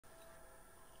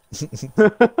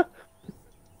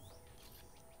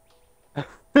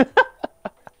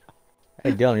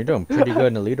Hey Dylan, you're doing pretty good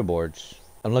in the leaderboards.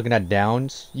 I'm looking at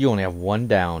downs. You only have one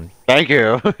down. Thank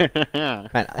you. Man,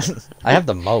 I have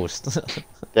the most.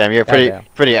 Damn, you're Goddamn.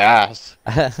 pretty ass.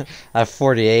 I have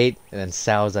 48, and then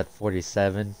Sal's at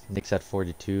 47, Nick's at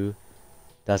 42,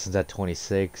 Dustin's at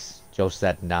 26, Joseph's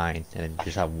at 9, and then you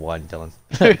just have one, Dylan.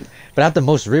 But I have the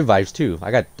most revives too.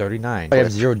 I got 39. I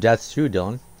have 0 deaths too,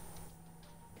 Dylan.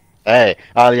 Hey,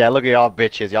 oh yeah, look at y'all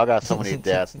bitches. Y'all got so many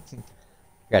deaths. I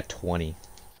got 20.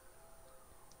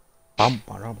 Ready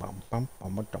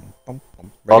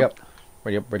up.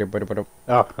 Ready up, ready up, ready up, ready up.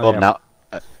 Oh, Well, yeah.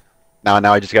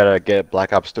 now I just gotta get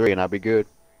Black Ops 3 and I'll be good.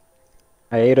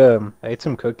 I ate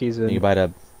some cookies and You buy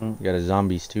the, you got a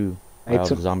zombies too. I Buy ate all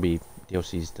the some. zombie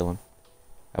DLCs, Dylan.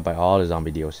 I buy all the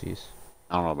zombie DLCs.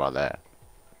 I don't know about that.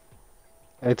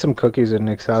 I ate some cookies in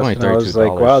Nick's house, only and I was like,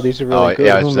 $32. "Wow, these are really Oh good."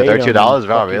 yeah, Who it's made 'em? $32. Wow,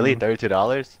 Fucking- really?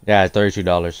 $32? Yeah,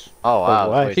 $32. Oh wow.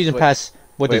 what? Wait, Season wait, pass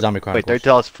with the wait, zombie wait, chronicles.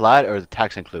 $30 flat or is the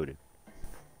tax included?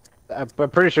 I'm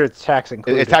pretty sure it's tax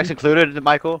included. Is tax included,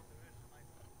 Michael?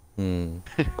 Hmm.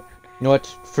 You know what?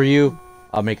 For you,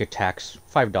 I'll make a tax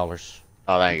 $5.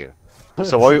 Oh, thank you.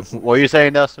 So what were you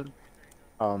saying, Dustin?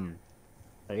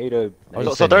 I ate a.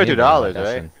 So $32,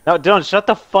 right? No, don't shut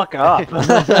the fuck up.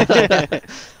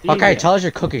 Okay, tell us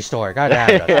your cookie story. God damn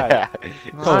it. Yeah.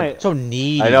 So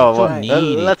needy. I know. So Well,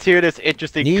 needy. let's hear this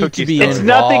interesting Need cookie to be story. It's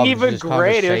involved nothing in even this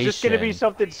great. It was just gonna be conversation.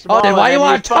 something small. Oh, then why and you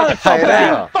want to tell it so I know.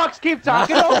 bad? Fucks keep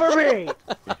talking over me.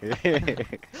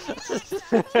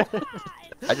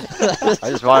 I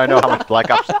just want to know how much Black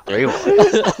Ops 3 was.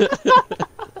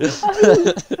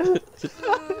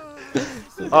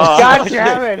 God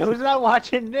damn it! Who's not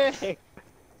watching Nick?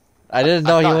 I didn't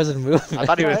know he wasn't moving. I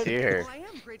thought he was here.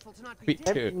 Me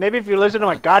too. Maybe if you listen to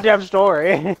my goddamn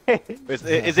story.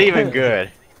 It's even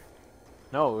good.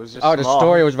 No, it was just. Oh, the small.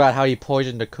 story was about how he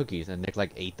poisoned the cookies and Nick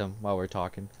like ate them while we were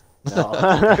talking. No.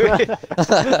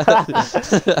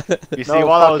 You see, No,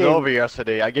 while I was fucking- over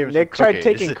yesterday, I gave him Nick some tried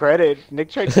cookies. taking credit. Nick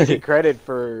tried taking credit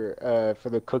for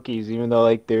the cookies, even though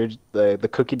like they're the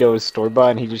cookie dough is store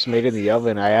bought and he just made it in the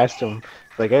oven. I asked him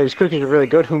like, "Hey, these cookies are really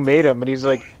good. Who made them?" And he's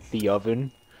like, "The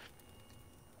oven."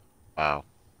 Wow.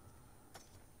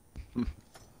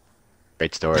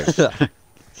 Great story.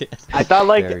 I thought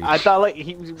like Very- when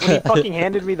he fucking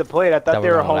handed me the plate, I thought That they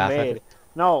we're were gonna laugh at homemade. it?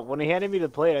 No, when he handed me the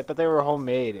plate, I thought they were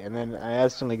homemade, and then I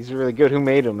asked him like, "These are really good. Who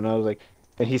made them?" And I was like,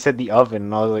 and he said the oven,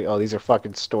 and I was like, "Oh, these are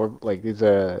fucking store like these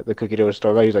the cookie dough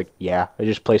store bought." He's like, "Yeah, I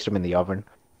just placed them in the oven."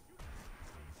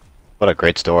 What a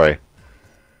great story.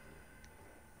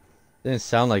 Didn't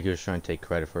sound like he was trying to take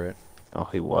credit for it. Oh,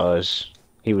 he was.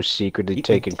 He was secretly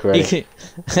taking credit.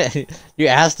 You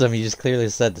asked him, he just clearly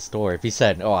said the story. If he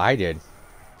said, "Oh, I did."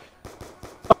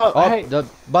 Oh, Oh, hey. the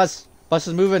bus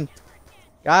is moving.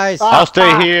 Guys, I'll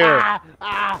stay here.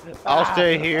 I'll I'll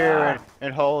stay here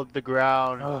and hold the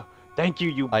ground. Oh, thank you,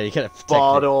 you oh, you gotta protect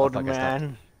bald me. Oh, old fuck, I stopped.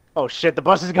 man. Oh shit, the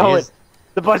bus is going. is.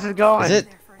 The bus is going. Is it?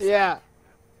 Yeah.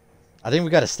 I think we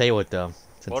gotta stay with them.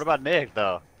 since- What about Nick,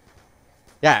 though?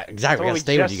 Yeah, exactly. We That's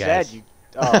gotta what stay with you guys.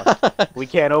 Said, we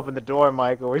can't open the door,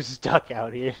 Michael. We're stuck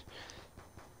out here.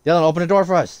 Dylan, open the door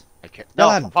for us. I can't. No,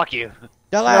 Dylan. fuck you.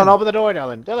 Dylan, Don't open the door,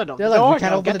 Dylan. Dylan, open Dylan, the door. you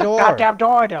can't Dylan. open Get the door. goddamn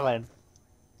door, Dylan.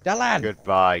 Dylan.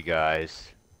 Goodbye, guys.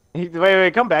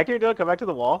 Wait, come back here, Dylan. Come back to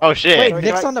the wall. Oh shit. Wait, Wait,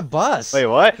 Nick's wait. on the bus. Wait,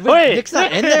 what? Wait, Nick's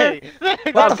not in there? Nick,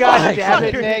 What Oh the god fuck? damn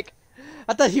it, Nick.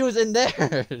 I thought he was in there.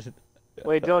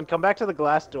 Wait, Dylan, come back to the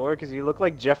glass door because you look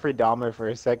like Jeffrey Dahmer for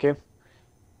a second.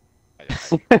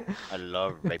 I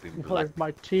love raping black. Where's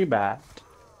my tea mat?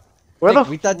 Where Nick,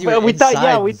 the? we thought you were we thought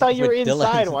inside we thought you were with Dylan.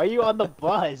 inside. Why are you on the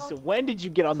bus? When did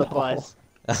you get on the bus?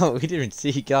 Oh, we didn't even see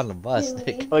you get on the bus,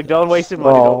 Nick. Like, don't waste money to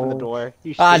open the door.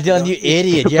 You Ah, shit, Dylan, you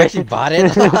idiot. You actually bought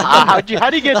it? How do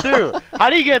you get through? How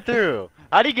do you get through?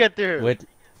 How do you get through? With,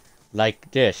 like,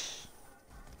 dish.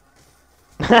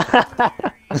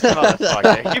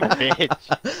 Motherfucker, you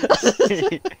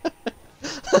bitch.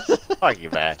 Fuck you,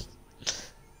 man.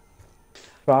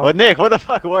 Well, Nick, where the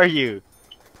fuck were you?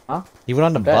 He went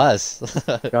on the Bet. bus.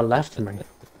 Y'all left me.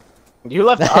 You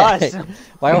left us.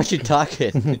 Why weren't you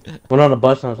talking? Went on the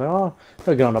bus and I was like, oh,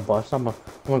 I'll get on the bus. I'm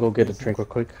gonna go get a drink real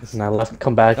quick. And I left,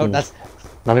 come back, No, and that's...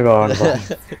 not even on the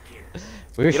bus.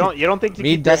 we were, You don't think to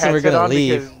me and keep your Dustin were headset gonna on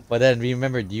leave, because- but then we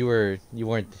remembered you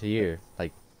weren't here,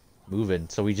 like, moving,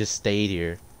 so we just stayed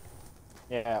here.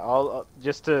 Yeah, all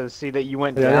just to see that you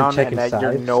went Yeah, I didn't down check and that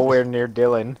you're inside. nowhere near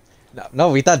Dylan. No,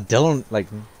 we thought Dylan, like,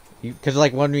 because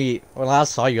like when I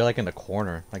last saw you, you're like in the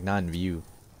corner, like not in view.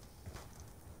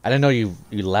 I didn't know you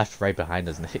left right behind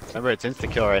us, Nick. Remember, it's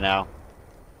insta-kill right now.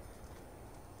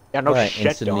 Yeah, no I shit,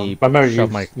 instantly Dom. Remember,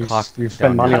 shove my cock you down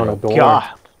spend money your on a throat. door.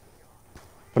 God.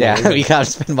 Yeah, we gotta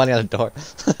spend money on a door.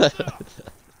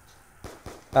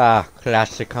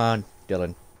 Classic on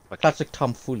Dylan. Classic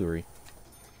tomfoolery.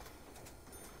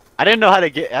 I didn't know how to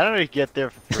get. I don't know how to get there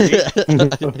for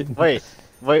free.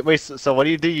 wait. So what do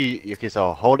you do? Okay,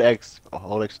 so hold X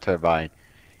turbine.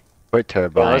 Quit There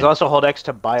turbine. was also hold X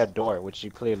to buy a door, which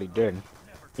you clearly did.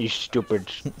 You stupid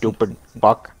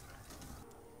fuck.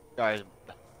 Guys,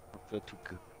 I feel too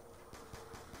good.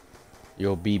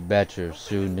 You'll be better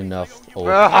soon enough. Oh,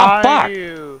 Behind fuck!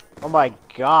 you. Oh my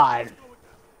god.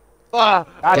 Ah,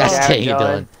 God That's damn it, taking Dylan.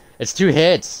 Dylan. It's 2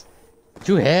 hits.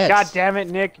 2 hits. God damn it,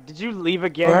 Nick. Did you leave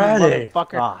again, you Ready.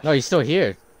 motherfucker? Ah, No, he's still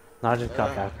here. no, I just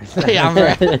got back. Yeah, I'm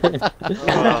ready.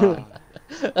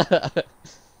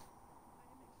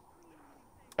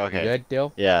 Okay. Good,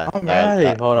 Dill? Yeah. I'm ready.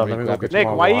 Hold on, Let let me me go grab get your- Nick, some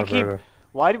more why you water, keep- brother.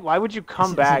 Why would you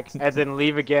come back and then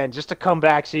leave again, just to come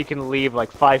back so you can leave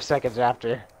like 5 seconds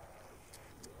after?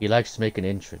 He likes to make an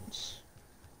entrance.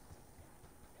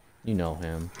 You know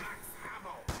him.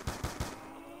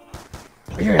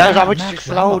 That's how much you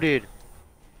exploded.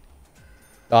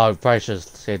 Oh, I probably should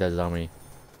say that zombie.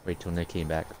 Wait till Nick came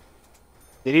back.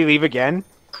 Did he leave again?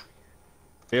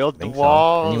 Build the Think so.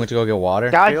 wall. And you went to go get water?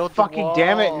 God Build the fucking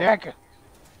damn it, wall. Nick!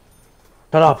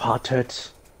 Shut up, hot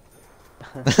tits.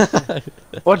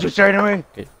 What'd you say to me?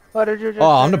 Okay. What did you just Oh,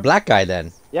 say I'm the to me? black guy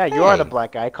then. Yeah, you are the Hey.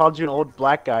 black guy. I called you an old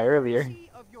black guy earlier.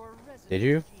 Did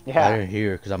you? I Yeah, didn't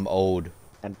hear because I'm old.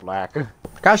 and black.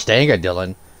 Gosh dang it,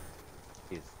 Dylan.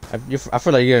 I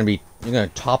feel like you're gonna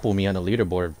topple me on the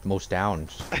leaderboard most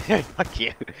downs. Fuck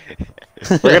you.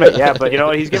 We're gonna, yeah, but you know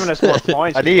what? He's giving us more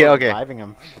points. I because need- we're okay. reviving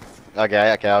him. Okay.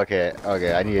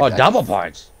 I need. Oh, double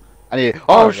points. I need.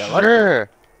 Oh, Oh, yeah, what? sure.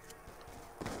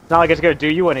 It's not like it's gonna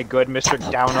do you any good, Mr.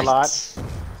 Down a lot.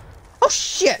 Oh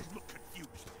shit!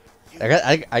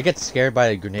 I get scared by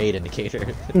a grenade indicator.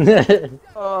 Fuck!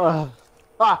 Oh,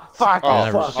 Yeah,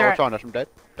 fuck. shit. Oh, John, I'm dead.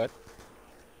 No,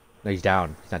 he's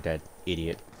down. He's not dead.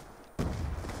 Idiot.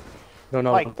 No,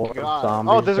 My the board of God.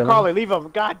 zombies. Oh, there's a Dylan. crawler. Leave him.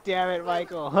 God damn it,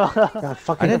 Michael. God,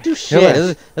 fucking I didn't do kill shit.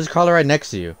 it. There's a crawler right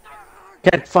next to you.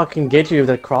 Can't fucking get you,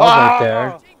 the crawl right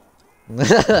there.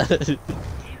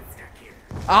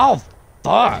 Oh,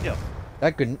 fuck! Yeah.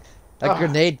 That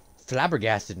grenade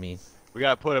flabbergasted me. We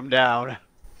gotta put him down.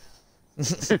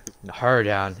 Her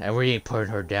down, and we ain't putting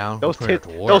her down. Those We're putting tits,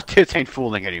 her to work. those tits ain't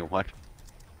fooling anyone.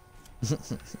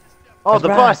 Oh, the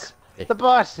Back. bus. The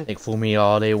bus. They can fool me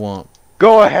all they want.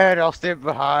 Go ahead, I'll stand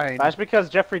behind. That's because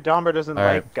Jeffrey Dahmer doesn't All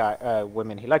right. like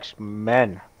women. He likes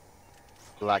men.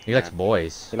 Black He likes man.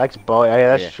 boys. He likes boys. Yeah,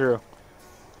 that's Yeah. true.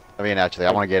 Let me in, actually.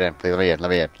 I want to get in. Please, let me in. Let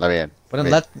me in. Let me in. But then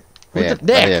me let in. who's the Let me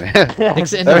Nick. in.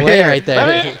 Nick's in Let the me way in. right there.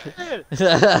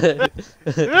 Let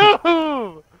me in.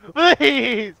 No,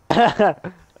 please.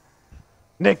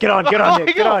 Nick, get on, Nick, get on,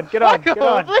 get on, get Michael,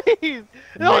 on. please.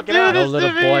 Don't Get do on. No this little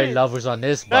to boy me. lovers on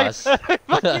this bus. Fuck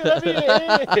you, let me in.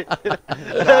 Let me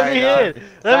Sorry, in.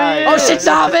 Let Sorry. me in. Oh shit,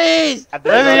 zombies! Have the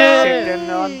Let me drugs in. kicked in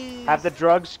on. Have the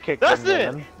drugs kicked That's in it.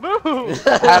 on. Move.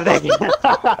 Have they?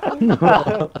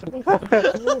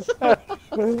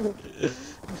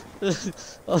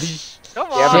 Oh shit, Come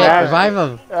Yeah, on. but that- revive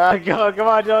him. Come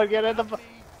on, Dylan, get in the.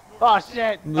 Oh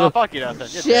shit! No, fuck you, Nathan.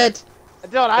 Shit.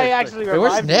 Dylan, I actually Wait,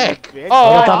 where's revived Nick? you, bitch. Oh,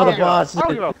 On top of the I don't bus. give a- I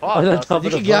don't give a fuck. On Nathan. top You of the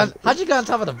can get on, bus. how'd you get on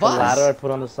top of the The ladder I bus?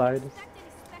 put on the side.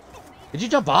 Did you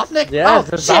jump off, Nick? Yeah, Oh,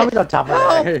 there's shit. zombies on top of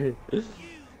Help. it. Did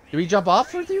we jump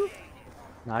off with you?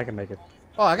 No, I can make it.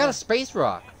 Oh, I got a space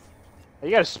rock. You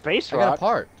got a space I got a rock.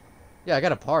 part. Yeah, I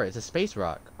got a part. It's a space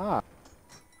rock. Ah.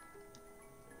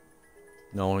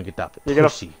 No, I want to get that You're gonna-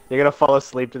 pussy. You're gonna fall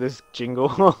asleep to this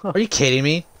jingle. Are you kidding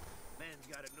me?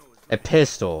 A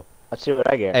pistol. Let's see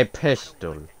what I get. A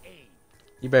pistol.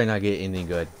 You better not get anything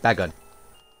good. Back gun.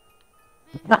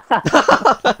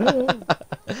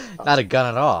 Not a gun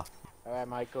at all. Alright,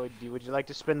 Michael, would you like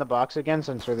to spin the box again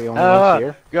since we're the only ones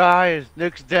here? Guys,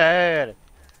 Nick's dead.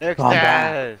 Nick's I'm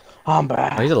dead. I'm Oh,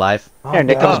 back. he's alive. Here,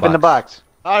 Nick, come back. spin the box.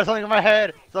 Oh, there's something in my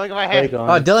head. Something in my head. Oh,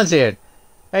 Dylan's here.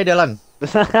 Hey, Dylan.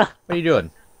 What are you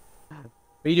doing?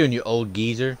 What are you doing, you old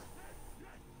geezer?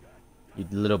 You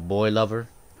little boy lover.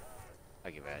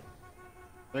 Thank you, man.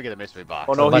 Look at the mystery box.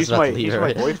 Oh no, The bus he's is about my to leave he's my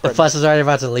already. The boyfriend. bus is already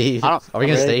about to leave. I don't- Are we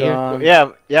gonna stay here?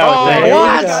 Yeah, yeah. Oh, we're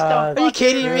what? saying- What? Are you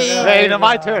kidding me? Hey, no,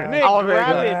 my turn. Nick, I want to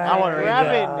grab it. I want to Grab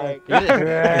it, Nick. You're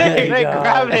Nick,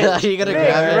 grab it. you gonna Nick,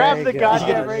 grab grab it? the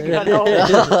goddamn ray gun. No.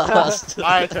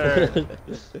 My turn.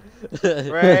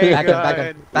 Back on, back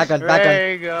on, back on, back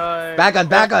on, back on,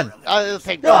 back on. I'll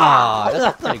take Ah,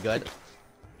 that's pretty good.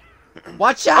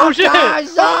 Watch out, Oh, shit.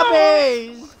 guys!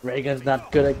 Zombies! Reagan's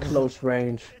not good at close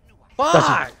range.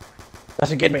 Fuck!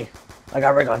 Doesn't get me. I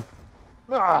got ray gun.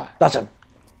 Ah, Dustin.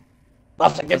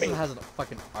 Dustin, give Dustin me. has a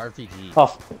fucking RPG.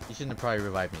 Oh, You shouldn't have probably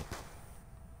revived me.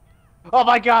 oh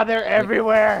my god, they're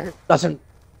everywhere! Dustin,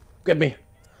 give me.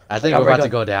 I think got we're ray about to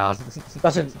gun. go down.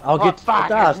 Dustin, I'll Oh, get fuck.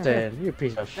 Dustin. You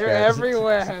piece of shit. They're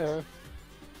everywhere!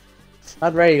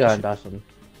 Not ray gun, Dustin.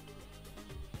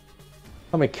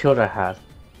 How many kills I had?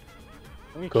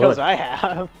 How many Good. kills I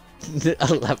have?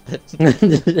 11.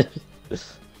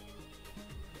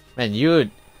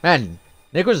 Man,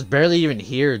 Nick was barely even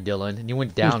here, Dylan, and you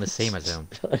went down the same as him.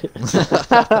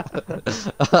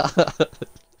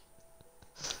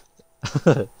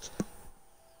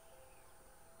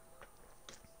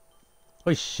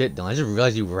 Holy shit, Dylan! I just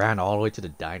realized you ran all the way to the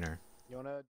diner. You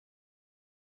wanna...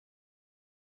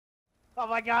 Oh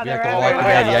my god, You they're gotta go wipe-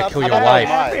 everywhere! you gotta kill your I'm wife.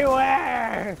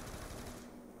 Everywhere!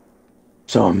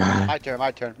 So mad. My turn,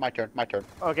 my turn, my turn, my turn.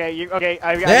 Okay,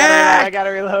 I Nick! gotta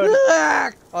reload.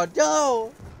 Oh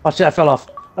no! Oh shit, I fell off.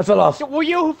 I fell off. Well,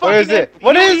 you fucking... What is it?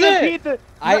 What you is EMP'd it?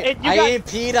 I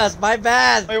EMP'd us. My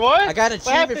bad. Wait, what? I got an What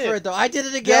achievement happened? for it though. I did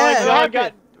it Dylan, again. What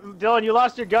Dylan, Dylan, you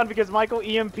lost your gun because Michael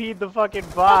EMP'd the fucking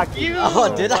box. You!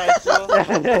 Oh, did I?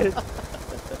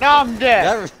 Now I'm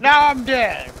dead. That- Now I'm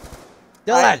dead.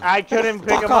 Dylan, I couldn't pick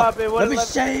fuck him off. up. It Let wouldn't me let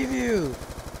save you.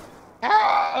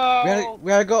 Help! We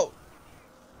gotta go.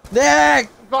 Nick,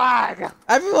 Fuck!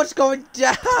 everyone's going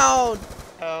down.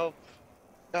 Help.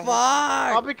 All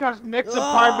Fuck. because Nick's Ugh.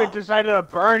 apartment decided to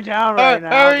burn down right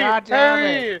now. God damn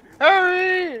it.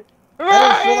 Hurry! That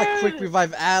doesn't feel like quick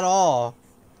revive at all.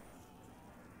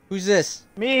 Who's this?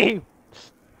 Me!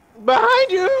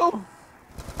 Behind you!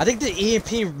 I think the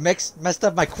EMP messed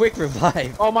up my quick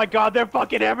revive. Oh my god, they're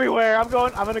fucking everywhere. I'm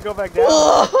gonna go back down.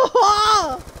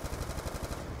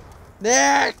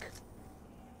 Nick!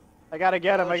 I gotta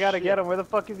get him, Oh, I gotta shit. get him. Where the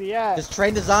fuck is he at? Just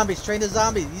train the zombies, train the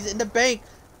zombies. He's in the bank.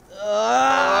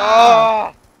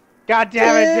 Oh, God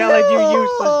damn it, Dylan, you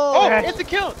useless oh, bitch. it's a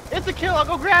kill! It's a kill! I'll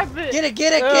go grab it! Get it,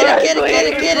 get it, get it, get it, get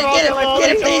it, get it, get it, get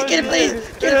it, please, get it, please, get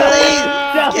it, please, get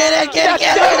it, get it, get it,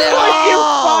 get it.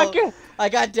 Oh, You fuck! I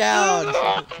got down.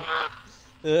 Fuck,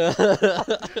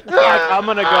 I'm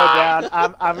gonna go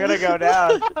down. I'm gonna go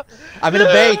down. I'm in a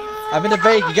bank. I'm in a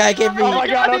bank. You gotta get me. Oh my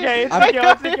god, okay, it's I'm- a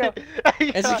kill, it's a kill.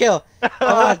 It's a kill. Come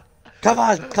on. Come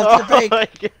on. Come to the bank. my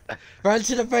God. Run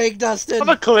to the bank, Dustin. I'm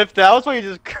gonna clip that. I was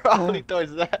waiting just crawling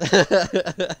towards that.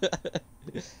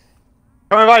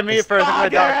 Come revive me first. I'm Fuck, gonna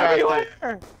they're die fast.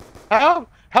 everywhere. Help!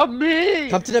 Help me!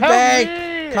 Come to the Help bank.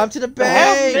 me! Come to the Help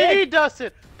bank. me,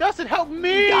 Dustin! Dustin, help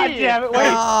me! God damn it, wait.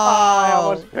 Oh. I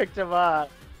almost picked him up.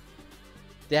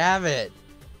 Damn it.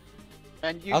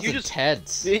 Man, That you was just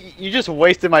intense. you just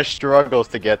wasted my struggles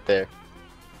to get there.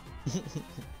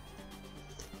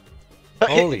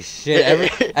 Holy shit.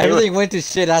 Everything went to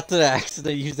shit after the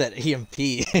accident. Used that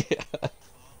EMP.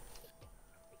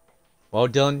 Well,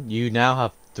 Dylan, you now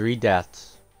have 3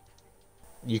 deaths.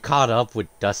 You caught up with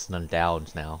Dustin and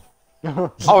Downs now.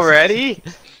 Already?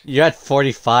 You're at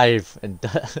 45 and Oh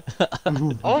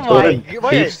Dylan, my!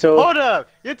 Wait, Peach still- hold up!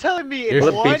 You're telling me in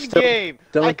Dylan, one Peach still- game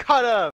I Dylan- caught up